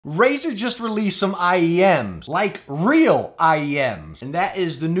Razer just released some IEMs, like real IEMs, and that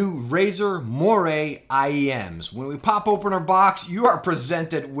is the new Razer Moray IEMs. When we pop open our box, you are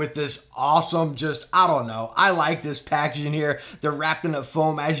presented with this awesome, I don't know, I like this packaging here. They're wrapped in a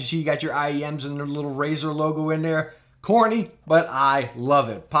foam. As you see, you got your IEMs and their little Razer logo in there. Corny, but I love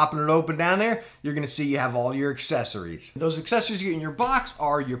it. Popping it open down there, you're gonna see you have all your accessories. Those accessories you get in your box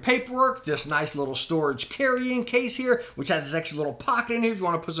are your paperwork, this nice little storage carrying case here, which has this extra little pocket in here if you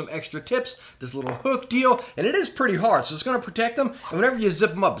wanna put some extra tips, this little hook deal, and it is pretty hard, so it's gonna protect them, and whenever you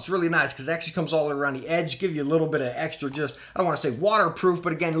zip them up, it's really nice because it actually comes all around the edge, give you a little bit of extra, I don't wanna say waterproof,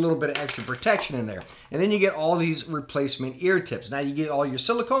 but again, a little bit of extra protection in there. And then you get all these replacement ear tips. Now you get all your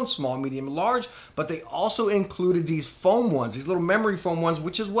silicone, small, medium, and large, but they also included these foam ones, these little memory foam ones,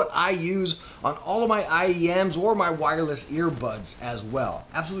 which is what I use on all of my IEMs or my wireless earbuds as well.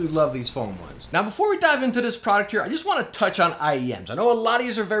 Absolutely love these foam ones. Now, before we dive into this product here, I just want to touch on IEMs. I know a lot of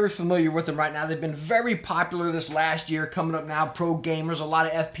you are very familiar with them right now. They've been very popular this last year, coming up now, pro gamers, a lot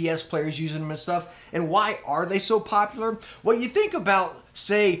of FPS players using them and stuff. And why are they so popular? Well, you think about,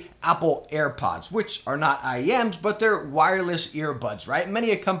 say, Apple AirPods, which are not IEMs, but they're wireless earbuds, right?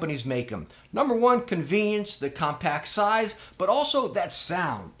 Many companies make them. Number one, convenience, the compact size, but also that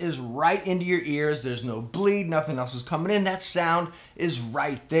sound is right into your ears. There's no bleed, nothing else is coming in. That sound is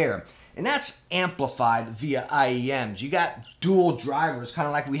right there. And that's amplified via IEMs. You got dual drivers, kind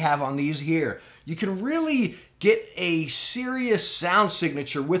of like we have on these here. You can really get a serious sound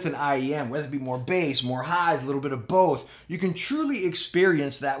signature with an IEM, whether it be more bass, more highs, a little bit of both. You can truly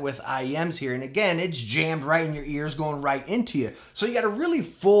experience that with IEMs here. And again, it's jammed right in your ears, going right into you. So you got a really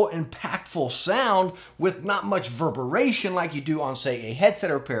full, impactful sound with not much reverberation like you do on, say, a headset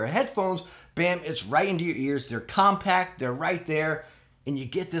or a pair of headphones. Bam, it's right into your ears. They're compact, they're right there, and you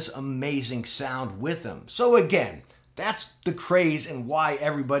get this amazing sound with them. So again, that's the craze and why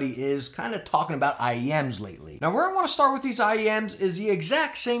everybody is kind of talking about IEMs lately. Now, where I want to start with these IEMs is the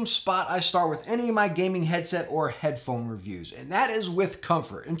exact same spot I start with any of my gaming headset or headphone reviews, and that is with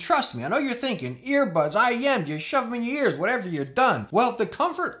comfort. And trust me, I know you're thinking, earbuds, IEMs, you shove them in your ears, whatever, you're done. Well, the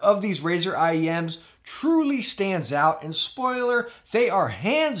comfort of these Razer IEMs truly stands out, and spoiler, they are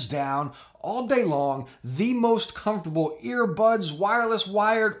hands down, all day long, the most comfortable earbuds, wireless,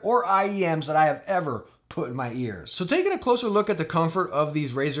 wired, or IEMs that I have ever put in my ears. So taking a closer look at the comfort of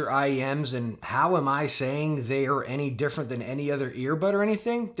these Razer IEMs and how am I saying they are any different than any other earbud or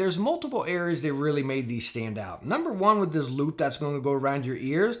anything, there's multiple areas they really made these stand out. Number one, with this loop that's going to go around your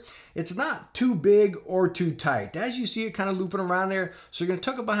ears, it's not too big or too tight. As you see it kind of looping around there, so you're going to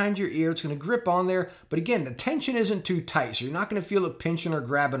tuck it behind your ear, it's going to grip on there, but again, the tension isn't too tight, so you're not going to feel it pinching or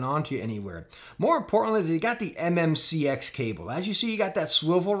grabbing onto you anywhere. More importantly, they got the MMCX cable. As you see, you got that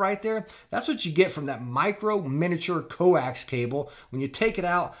swivel right there. That's what you get from that micro miniature coax cable. When you take it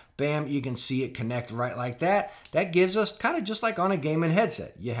out, bam, you can see it connect right like that. That gives us kind of just like on a gaming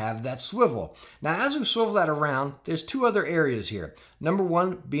headset. You have that swivel. Now, as we swivel that around, there's two other areas here. Number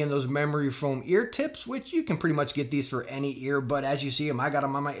one being those memory foam ear tips, which you can pretty much get these for any earbud. As you see them, I got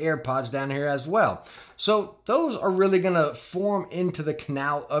them on my AirPods down here as well. So those are really gonna form into the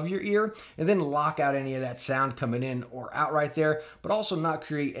canal of your ear and then lock out any of that sound coming in or out right there, but also not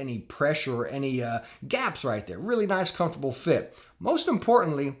create any pressure or any gaps right there. Really nice, comfortable fit. Most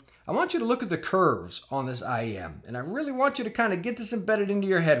importantly, I want you to look at the curves on this IEM, and I really want you to kind of get this embedded into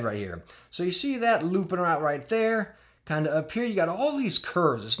your head right here. So you see that looping out right there, kind of up here, you got all these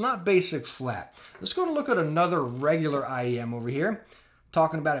curves. It's not basic flat. Let's go to look at another regular IEM over here.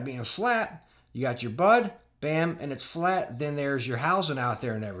 Talking about it being flat, you got your bud, bam, and it's flat. Then there's your housing out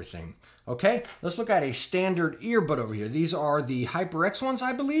there and everything. Okay, let's look at a standard earbud over here. These are the HyperX ones,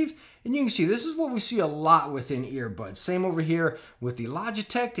 I believe. And you can see, this is what we see a lot within earbuds. Same over here with the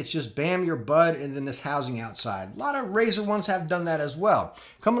Logitech. It's just bam, your bud, and then this housing outside. A lot of Razer ones have done that as well.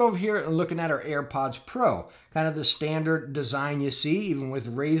 Coming over here and looking at our AirPods Pro. Kind of the standard design you see, even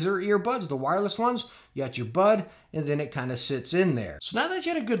with Razer earbuds, the wireless ones. You got your bud, and then it kind of sits in there. So now that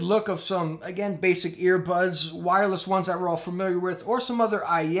you had a good look of some, again, basic earbuds, wireless ones that we're all familiar with, or some other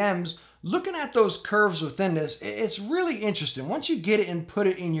IEMs, looking at those curves within this, it's really interesting. Once you get it and put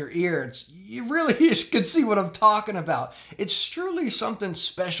it in your ear, you really can see what I'm talking about. It's truly something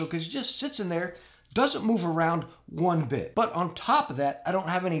special because it just sits in there, doesn't move around one bit. But on top of that, I don't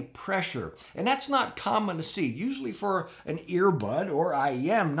have any pressure. And that's not common to see. Usually for an earbud or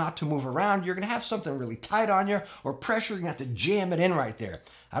IEM not to move around, you're gonna have something really tight on you or pressure, you're gonna have to jam it in right there.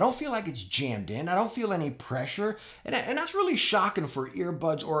 I don't feel like it's jammed in. I don't feel any pressure. And that's really shocking for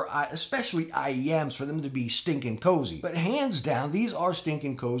earbuds or especially IEMs for them to be stinking cozy. But hands down, these are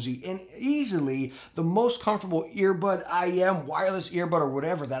stinking cozy and easily the most comfortable earbud, IEM, wireless earbud, or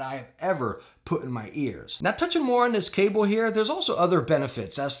whatever that I have ever put in my ears. Now, touching more on this cable here, there's also other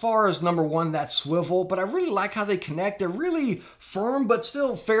benefits. As far as number one, that swivel, but I really like how they connect. They're really firm, but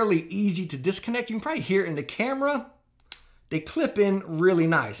still fairly easy to disconnect. You can probably hear it in the camera. They clip in really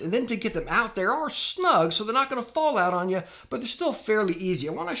nice. And then to get them out, they are snug, so they're not gonna fall out on you, but they're still fairly easy.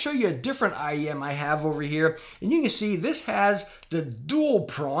 I wanna show you a different IEM I have over here. And you can see this has the dual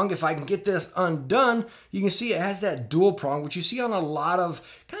prong. If I can get this undone, you can see it has that dual prong, which you see on a lot of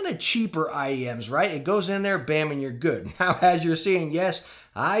kind of cheaper IEMs, right? It goes in there, bam, and you're good. Now, as you're seeing, yes,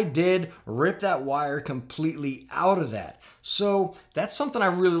 I did rip that wire completely out of that. So that's something I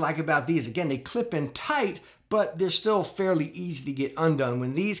really like about these. Again, they clip in tight, but they're still fairly easy to get undone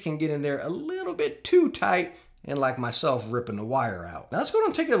when these can get in there a little bit too tight and like myself ripping the wire out. Now let's go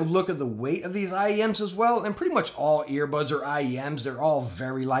and take a look at the weight of these IEMs as well. And pretty much all earbuds or IEMs, they're all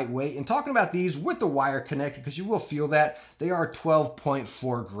very lightweight. And talking about these with the wire connected, because you will feel that, they are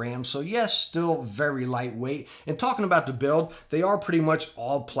 12.4 grams. So yes, still very lightweight. And talking about the build, they are pretty much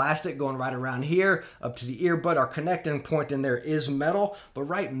all plastic going right around here up to the earbud. Our connecting point in there is metal, but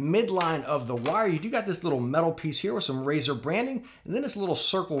right midline of the wire, you do got this little metal piece here with some Razer branding, and then this little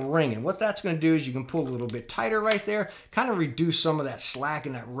circle ring. And what that's gonna do is you can pull a little bit tighter right there, kind of reduce some of that slack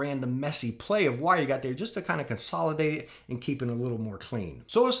and that random messy play of wire you got there, just to kind of consolidate it and keep it a little more clean.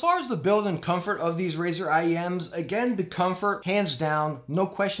 So as far as the build and comfort of these Razer IEMs, again, the comfort, hands down, no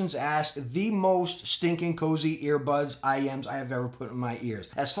questions asked, the most stinking cozy earbuds, IEMs I have ever put in my ears.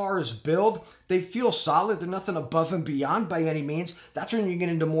 As far as build, they feel solid. They're nothing above and beyond by any means. That's when you get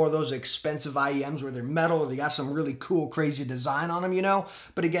into more of those expensive IEMs where they're metal or they got some really cool, crazy design on them, you know?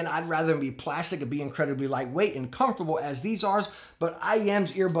 But again, I'd rather them be plastic and be incredibly lightweight and comfortable as these are. But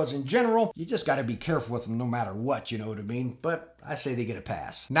IEMs, earbuds in general, you just gotta be careful with them no matter what, you know what I mean? But I say they get a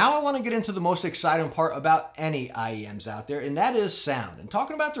pass. Now I want to get into the most exciting part about any IEMs out there, and that is sound. And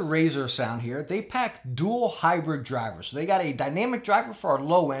talking about the Razer sound here, they pack dual hybrid drivers. So they got a dynamic driver for our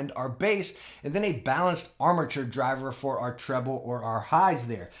low end, our bass, and then a balanced armature driver for our treble or our highs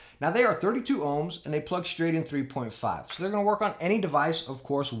there. Now they are 32 ohms and they plug straight in 3.5. So they're going to work on any device, of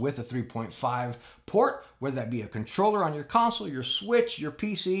course, with a 3.5 port, whether that be a controller on your console, your Switch, your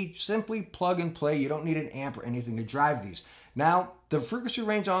PC, simply plug and play. You don't need an amp or anything to drive these. Now, the frequency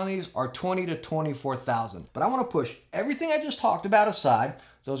range on these are 20 to 24,000, but I want to push everything I just talked about aside.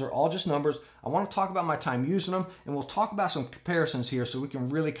 Those are all just numbers. I want to talk about my time using them, and we'll talk about some comparisons here so we can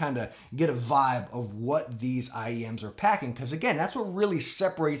really kind of get a vibe of what these IEMs are packing. Because again, that's what really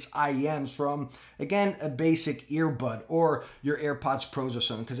separates IEMs from, again, a basic earbud or your AirPods Pros or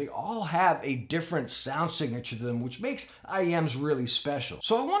something, because they all have a different sound signature to them, which makes IEMs really special.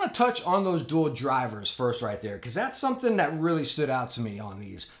 So I want to touch on those dual drivers first right there, because that's something that really stood out to me on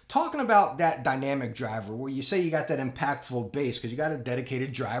these. Talking about that dynamic driver where you say you got that impactful bass because you got a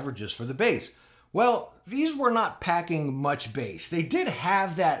dedicated driver just for the bass. Well, these were not packing much bass. They did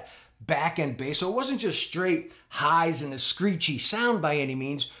have that back end bass, so it wasn't just straight highs and a screechy sound by any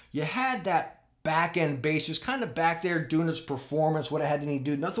means. You had that back end bass just kind of back there doing its performance, what it had to need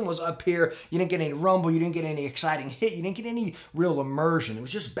to do. Nothing was up here. You didn't get any rumble. You didn't get any exciting hit. You didn't get any real immersion. It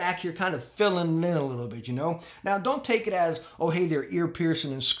was just back here kind of filling in a little bit, you know? Now, don't take it as, oh, hey, they're ear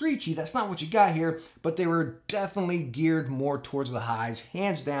piercing and screechy. That's not what you got here, but they were definitely geared more towards the highs,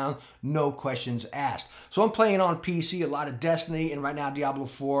 hands down, no questions asked. So I'm playing on PC, a lot of Destiny, and right now Diablo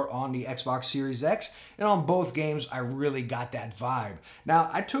 4 on the Xbox Series X, and on both games, I really got that vibe. Now,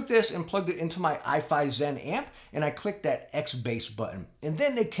 I took this and plugged it into my iFi Zen amp, and I clicked that X bass button. And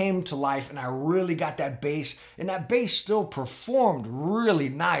then it came to life, and I really got that bass, and that bass still performed really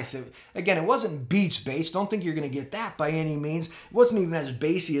nice. Again, it wasn't Beats bass. Don't think you're going to get that by any means. It wasn't even as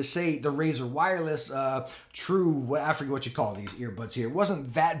bassy as, say, the Razer Wireless True, I forget what you call these earbuds here. It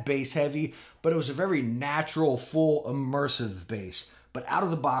wasn't that bass heavy, but it was a very natural, full, immersive bass. But out of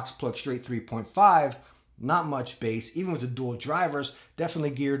the box, plug straight 3.5, not much bass, even with the dual drivers,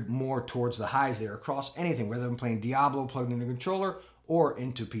 definitely geared more towards the highs there across anything, whether I'm playing Diablo plugged into a controller or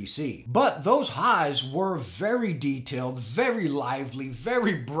into PC. But those highs were very detailed, very lively,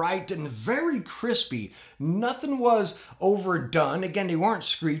 very bright, and very crispy. Nothing was overdone. Again, they weren't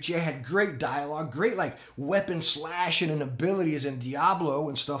screechy. They had great dialogue, great like weapon slashing and abilities in Diablo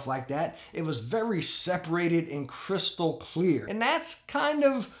and stuff like that. It was very separated and crystal clear. And that's kind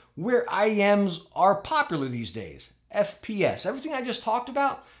of where IEMs are popular these days. FPS. Everything I just talked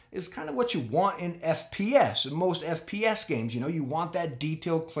about is kind of what you want in FPS. In most FPS games, you know, you want that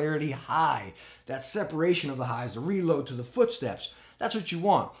detail clarity high, that separation of the highs, the reload to the footsteps. That's what you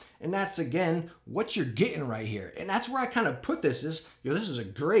want. And that's, again, what you're getting right here. And that's where I kind of put this is, you know, this is a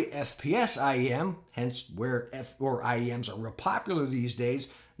great FPS IEM, hence where IEMs are real popular these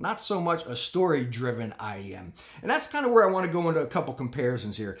days. Not so much a story-driven IEM. And that's kind of where I want to go into a couple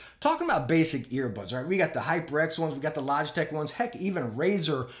comparisons here. Talking about basic earbuds, right? We got the HyperX ones, we got the Logitech ones, heck, even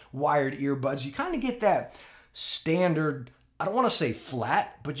Razer wired earbuds. You kind of get that standard, I don't want to say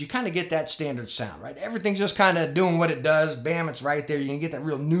flat, but you kind of get that standard sound, right? Everything's just kind of doing what it does. Bam, it's right there. You can get that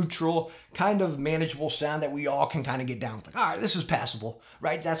real neutral, kind of manageable sound that we all can kind of get down with. Like, all right, this is passable,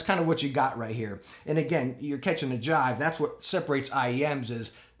 right? That's kind of what you got right here. And again, you're catching the jive. That's what separates IEMs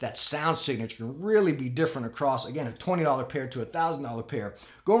is that sound signature can really be different across, again, a $20 pair to a $1,000 pair.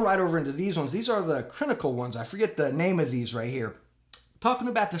 Going right over into these ones, these are the critical ones. I forget the name of these right here. Talking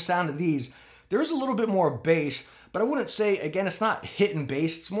about the sound of these, there is a little bit more bass, but I wouldn't say, again, it's not hit and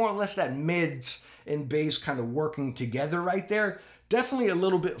bass. It's more or less that mids and bass kind of working together right there. Definitely a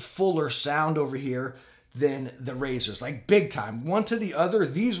little bit fuller sound over here than the Razers, like big time. One to the other,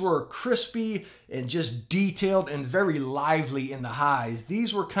 these were crispy and just detailed and very lively in the highs.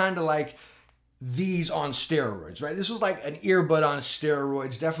 These were kind of like these on steroids, right? This was like an earbud on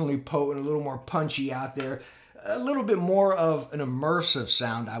steroids, definitely potent, a little more punchy out there. A little bit more of an immersive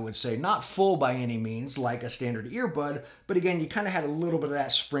sound, I would say. Not full by any means, like a standard earbud, but again, you kind of had a little bit of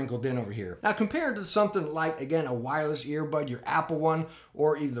that sprinkled in over here. Now, compared to something like, again, a wireless earbud, your Apple one,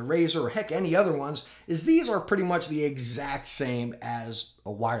 or either the Razer, or heck, any other ones, is these are pretty much the exact same as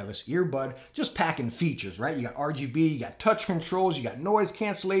a wireless earbud, just packing features, right? You got RGB, you got touch controls, you got noise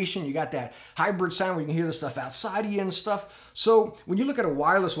cancellation, you got that hybrid sound where you can hear the stuff outside of you and stuff. So when you look at a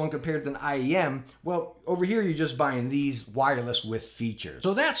wireless one compared to an IEM, well, over here you're just buying these wireless with features.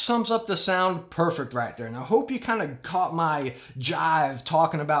 So that sums up the sound perfect right there. And I hope you kind of caught my jive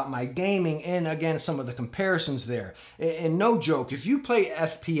talking about my gaming and, again, some of the comparisons there. And no joke, if you play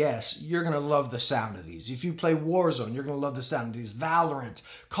FPS, you're going to love the sound of these. If you play Warzone, you're going to love the sound of these. Valorant,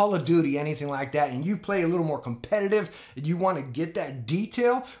 Call of Duty, anything like that, and you play a little more competitive and you want to get that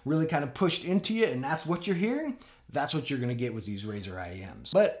detail really kind of pushed into you, and that's what you're hearing, that's what you're going to get with these Razer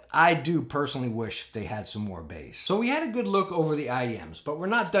IEMs. But I do personally wish they had some more bass. So we had a good look over the IEMs, but we're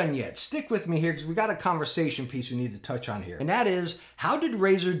not done yet. Stick with me here because we got a conversation piece we need to touch on here. And that is, how did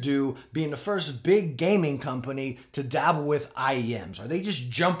Razer do being the first big gaming company to dabble with IEMs? Are they just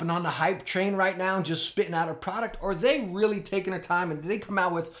jumping on the hype train right now and just spitting out a product? Or are they really taking their time and did they come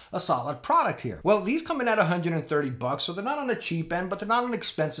out with a solid product here? Well, these come in at 130 bucks, so they're not on the cheap end, but they're not on the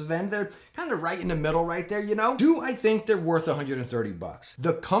expensive end. They're kind of right in the middle right there, you know? Do I think they're worth 130 bucks?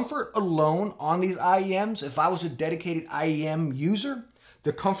 The comfort alone on these IEMs, if I was a dedicated IEM user,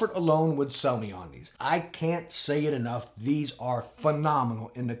 the comfort alone would sell me on these. I can't say it enough. These are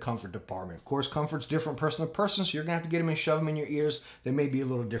phenomenal in the comfort department. Of course, comfort's different person to person, so you're gonna have to get them and shove them in your ears. They may be a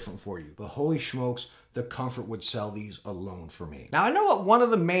little different for you, but holy smokes, the comfort would sell these alone for me. Now, I know what one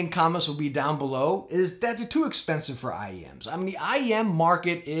of the main comments will be down below is that they're too expensive for IEMs. I mean, the IEM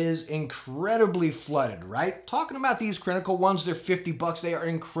market is incredibly flooded, right? Talking about these critical ones, they're 50 bucks. They are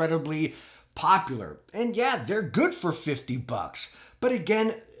incredibly popular. And yeah, they're good for 50 bucks. But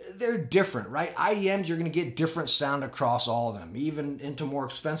again, they're different, right? IEMs, you're gonna get different sound across all of them, even into more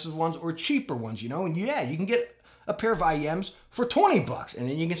expensive ones or cheaper ones, you know? And yeah, you can get a pair of IEMs for 20 bucks, and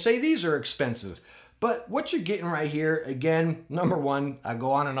then you can say these are expensive. But what you're getting right here, again, number one, I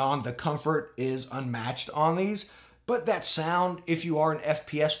go on and on, the comfort is unmatched on these. But that sound, if you are an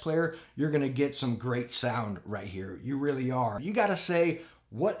FPS player, you're gonna get some great sound right here. You really are. You gotta say,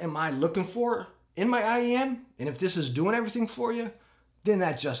 what am I looking for in my IEM? And if this is doing everything for you, then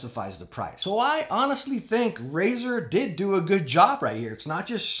that justifies the price. So I honestly think Razer did do a good job right here. It's not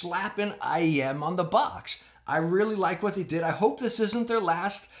just slapping IEM on the box. I really like what they did. I hope this isn't their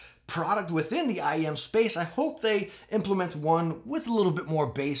last product within the IEM space. I hope they implement one with a little bit more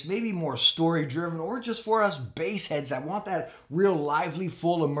bass, maybe more story driven, or just for us bass heads that want that real lively,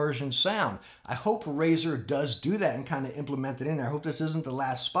 full immersion sound. I hope Razer does do that and kind of implement it in there. I hope this isn't the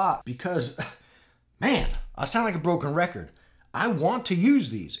last spot because, man, I sound like a broken record. I want to use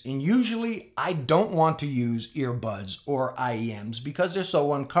these, and usually I don't want to use earbuds or IEMs because they're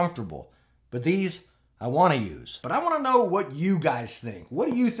so uncomfortable. But these, I want to use. But I want to know what you guys think. What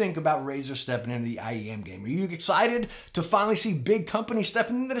do you think about Razer stepping into the IEM game? Are you excited to finally see big companies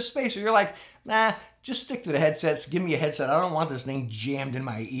stepping into the space? Or you're like, nah, just stick to the headsets. Give me a headset. I don't want this thing jammed in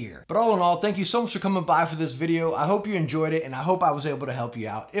my ear. But all in all, thank you so much for coming by for this video. I hope you enjoyed it, and I hope I was able to help you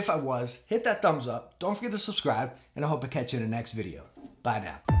out. If I was, hit that thumbs up. Don't forget to subscribe, and I hope to catch you in the next video. Bye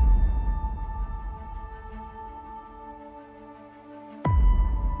now.